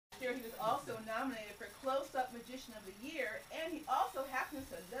James is also nominated for Close-Up Magician of the Year, and he also happens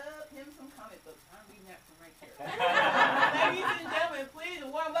to love him some comic books. I'm reading that from right here. Ladies and gentlemen, please, a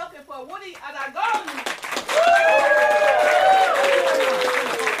warm welcome for Woody Aragon.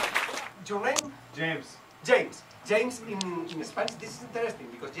 Your name? James. James. James in Spanish, this is interesting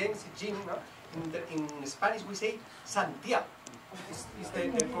because James is Jim, no? In Spanish we say Santiago. It's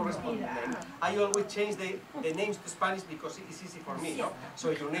the corresponding name. I always change the names to Spanish because it's easy for me, no? So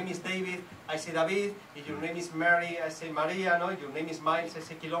if your name is David, I say David. If your name is Mary, I say Maria, no? If your name is Miles, I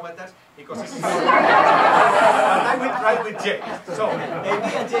say kilometers, because it's easy. And I will try with James. So the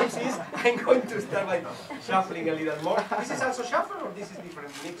idea, James, is I'm going to start by shuffling a little more. This is also shuffle, or this is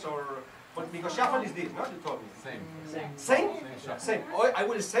different mix, or... But because shuffle is this, no? You told me. Same. Same? Same. Oh, I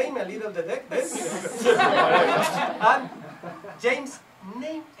will same a little the deck then. And James,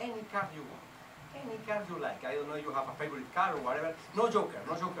 name any card you want. Any card you like. I don't know, you have a favorite card or whatever. No joker.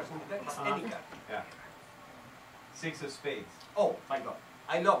 No jokers in the deck, but any card. Yeah. 6 of spades. Oh my God.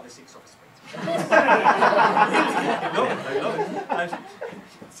 I love the 6 of spades. I love it. And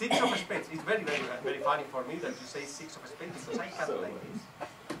 6 of spades. It's very, very, very funny for me that you say 6 of spades because I have like this.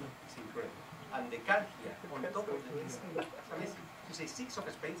 And the card here, on top of the list, you say 6 of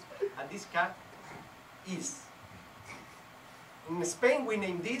spades, and this card is, in Spain we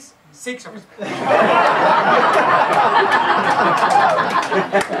name this 6 of spades.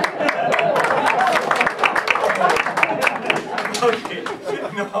 Okay,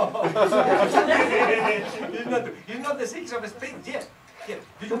 no. It's not the 6 of spades yet. Yeah.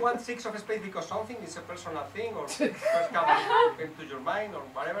 Do you want 6 of spades because something is a personal thing, or first card that came to your mind, or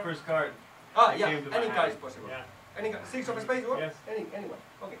whatever? First card. Ah, yeah, any card is possible. Yeah. Any 6 of spades work? Yes. Anyone.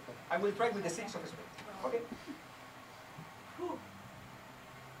 Okay. I will try with the 6 of spades. Okay.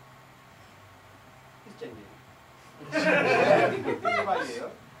 It's changing.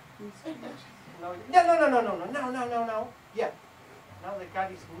 Yeah, no. Yeah. Now the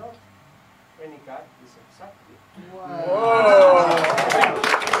card is not any card, it's exactly.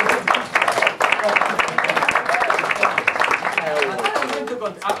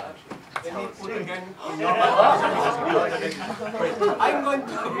 Let me put again in normal. I'm going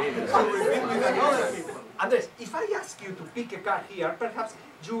to repeat with another people. Andres, if I ask you to pick a card here, perhaps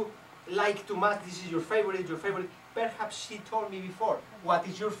you like too much, this is your favorite, perhaps she told me before, what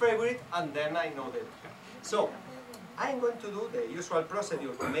is your favorite, and then I know that. So, I'm going to do the usual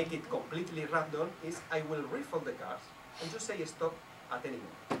procedure to make it completely random, is I will riffle the cards, and you say stop at any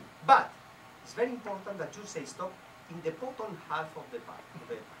moment. But, it's very important that you say stop in the bottom half of the pack,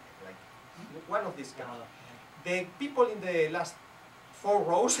 like one of these cards. The people in the last 4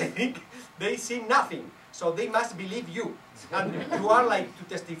 rows, I think, they see nothing. So they must believe you. And you are like to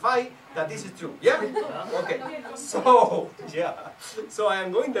testify that this is true. Yeah? Okay. So, yeah. So I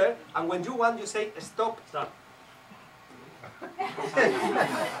am going there, and when you want, you say stop. Stop.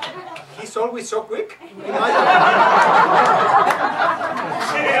 He's always so quick.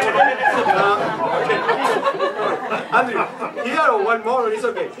 Andrew, here or one more, it's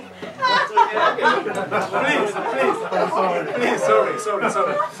okay. Okay. Please, sorry.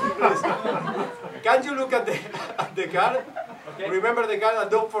 Please. Can you look at the card? Okay. Remember the card and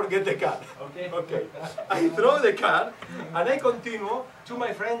don't forget the card. Okay. I throw the card and I continue to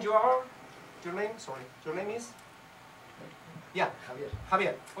my friend. Your name? Sorry. Your name is? Yeah.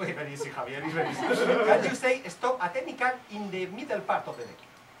 Javier. Okay, very easy, Javier. It's very easy. Can you say stop at any card in the middle part of the deck?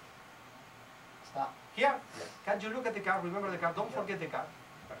 Stop. Here? Yes. Can you look at the card? Remember the card? Don't forget the card.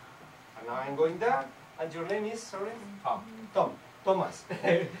 And now I'm going there. And your name is? Sorry? Tom. Thomas.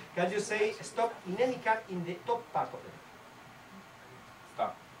 Can you say stop in any card in the top part of the deck?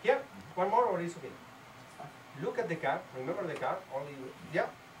 Stop. Here? One more or is okay? Look at the card. Remember the card. Only. Yeah.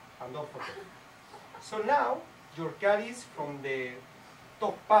 And don't forget. So now, your card is from the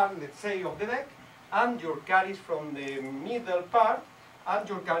top part, let's say, of the deck, and your card is from the middle part, and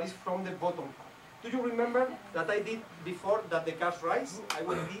your card is from the bottom part. Do you remember that I did before that the cards rise? I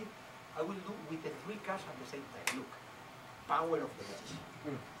will do with the 3 cards at the same time. Look, power of the magician.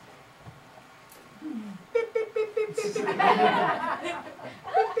 Beep, beep, beep, beep, beep, beep.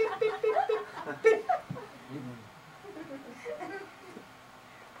 Beep, beep, beep, beep, beep.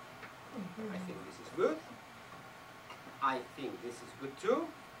 I think this is good. I think this is good too.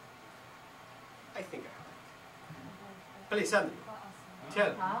 I think I have it. Please, Andrew, tell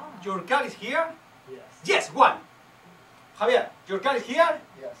me. Your card is here? Yes. Yes, 1. Javier, your card is here?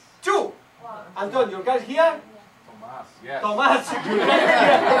 Yes. 2. Anton, your card is here? Tomás. Yes. Tomás, your card is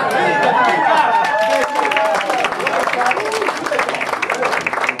here.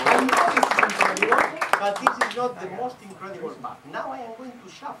 But this is not the most incredible part. Now I am going to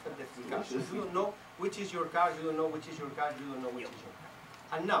shuffle the three cards. You don't know which is your card, you don't know which is your card, you don't know which is your card.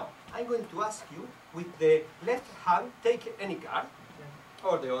 And now, I'm going to ask you, with the left hand, take any card,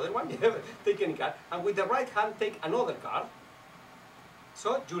 or the other one, take any card, and with the right hand, take another card.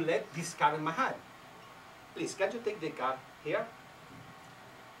 So you let this card in my hand. Please, can you take the card here?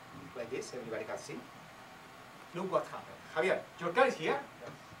 Like this, everybody can see. Look what happened. Javier, your card is here?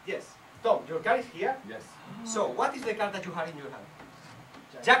 Yes. Tom, your card is here? Yes. So, what is the card that you have in your hand?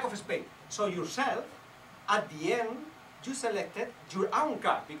 Jack of Spades. So yourself, at the end, you selected your own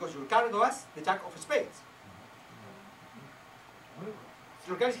card, because your card was the Jack of Spades.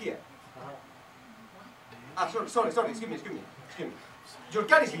 Your card is here. Ah, sorry, excuse me. Your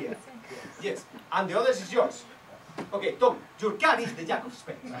card is here. Yes, and the others is yours. Okay, Tom, your card is the Jack of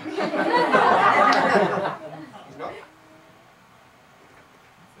Spades. It's not?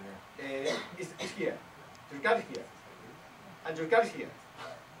 It's here. Your card is here. And your card is here.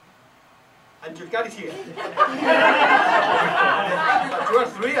 And your card is here. But you are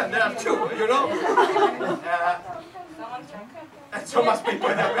three and there are two, you know? And so much people.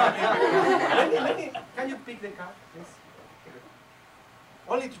 Can you pick the card? Yes.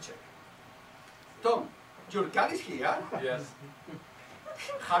 Only to check. Tom, your card is here. Yes.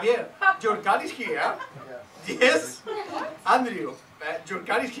 Javier, your card is here. Yes. Andrew, your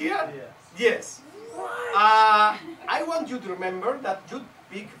card is here. Yes. I want you to remember that you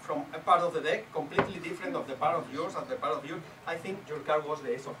pick from a part of the deck completely different of the part of yours and the part of you. I think your card was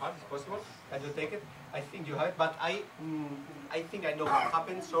the Ace of Hearts. Is possible? Can you take it? I think you have it, but I think I know what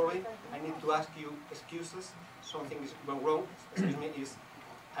happened. Sorry, I need to ask you excuses. Something is wrong. Excuse me.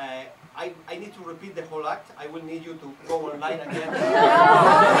 I need to repeat the whole act. I will need you to go online again.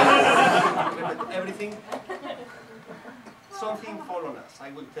 Repeat everything. Something fall on us.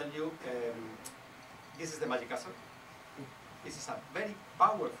 I will tell you. This is the Magic Castle. This is a very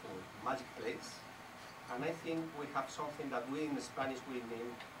powerful magic place, and I think we have something that we in Spanish we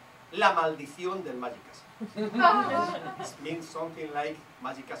name La Maldición del Magic Castle. It means something like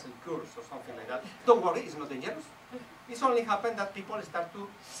Magic Castle curse or something like that. Don't worry, it's not dangerous. It's only happened that people start to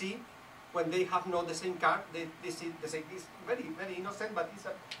see when they have not the same card. They see the same. It's very, very innocent, but it's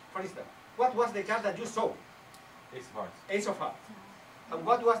for instance, what was the card that you saw? Ace of Hearts. Ace of Hearts. And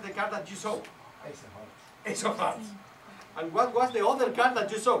what was the card that you saw? Ace of Hearts. Ace of Hearts. And what was the other card that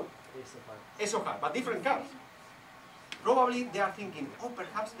you saw? Ace of Hearts. Ace of Hearts, but different cards. Probably they are thinking, oh,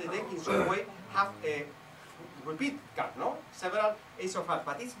 perhaps the deck in some way have a repeat card, no? Several Ace of Hearts,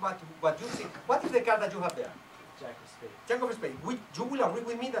 but it's what you see. What is the card that you have there? Jack of Spades. Jack of Spades. You will agree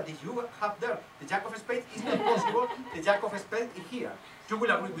with me that if you have there the Jack of Spades, it's not possible the Jack of Spades is here. You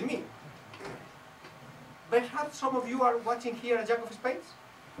will agree with me. Perhaps some of you are watching here a Jack of Spades?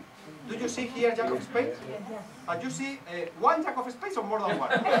 Do you see here Jack of Spades? And you see one Jack of Spades or more than one?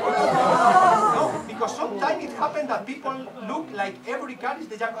 No, because sometimes it happens that people look like every card is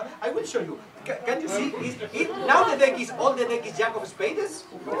the Jack of... I will show you. Can you see? Now the deck is, all the deck is Jack of Spades?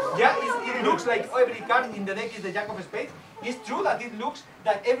 Yeah, it looks like every card in the deck is the Jack of Spades. It's true that it looks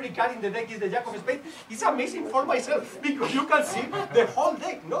that every card in the deck is the Jack of Spades. It's amazing for myself, because you can see the whole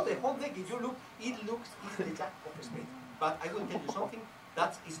deck. No, the whole deck, if you look, it looks it's the Jack of Spades. But I will tell you something.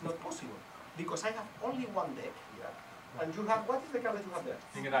 That is not possible, because I have only one deck here, and you have, what is the card that you have there?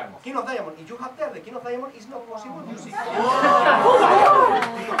 King of Diamonds. King of Diamond. If you have there the King of Diamond, it's not possible, you see.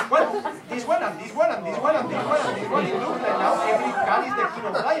 Well, this one and this one and this one and this one and this one, it looks like now every card is the King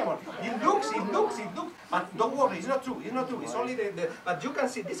of Diamond. It looks, but don't worry, it's not true, it's only but you can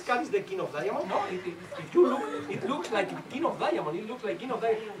see this card is the King of Diamond, no? If you look, it looks like King of Diamond, it looks like King of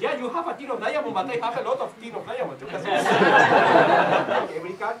Diamond. Yeah, you have a King of Diamond, but I have a lot of King of Diamond. You can see.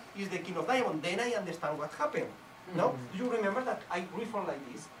 Every card is the King of Diamond, then I understand what happened. No? Do you remember that I riffle like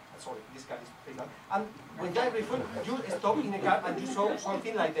this? Sorry, this card is face down. And when I riffle, you stop in a card and you saw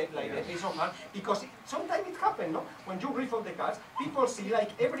something like the Ace of Hearts, because sometimes it happens, no? When you riffle the cards, people see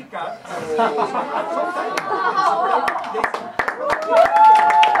like every card. Sometimes they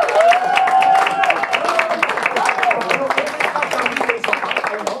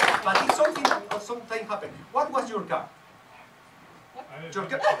but it's something that sometimes happens. What was your card? Your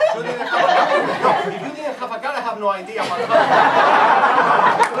card? You didn't have a card? No, if you didn't have a card, I have no idea what happened.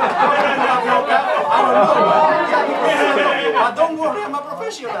 I don't know. But don't worry, I'm a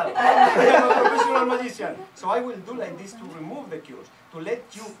professional. I'm a professional magician. So I will do like this to remove the cues, to let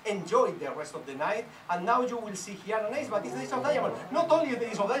you enjoy the rest of the night. And now you will see here an ace, but it's the Ace of Diamond. Not only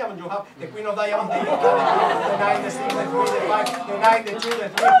the Ace of Diamond, you have the Queen of Diamond, the 9, the 6, the 3, the 5, the 9, the 2, the 3, the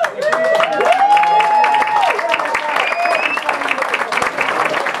 3, the 4.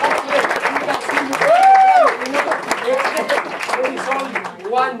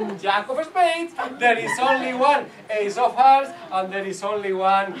 one Jack of Spades, there is only one Ace of Hearts, and there is only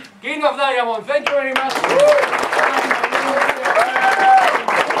one King of Diamonds. Thank you very much.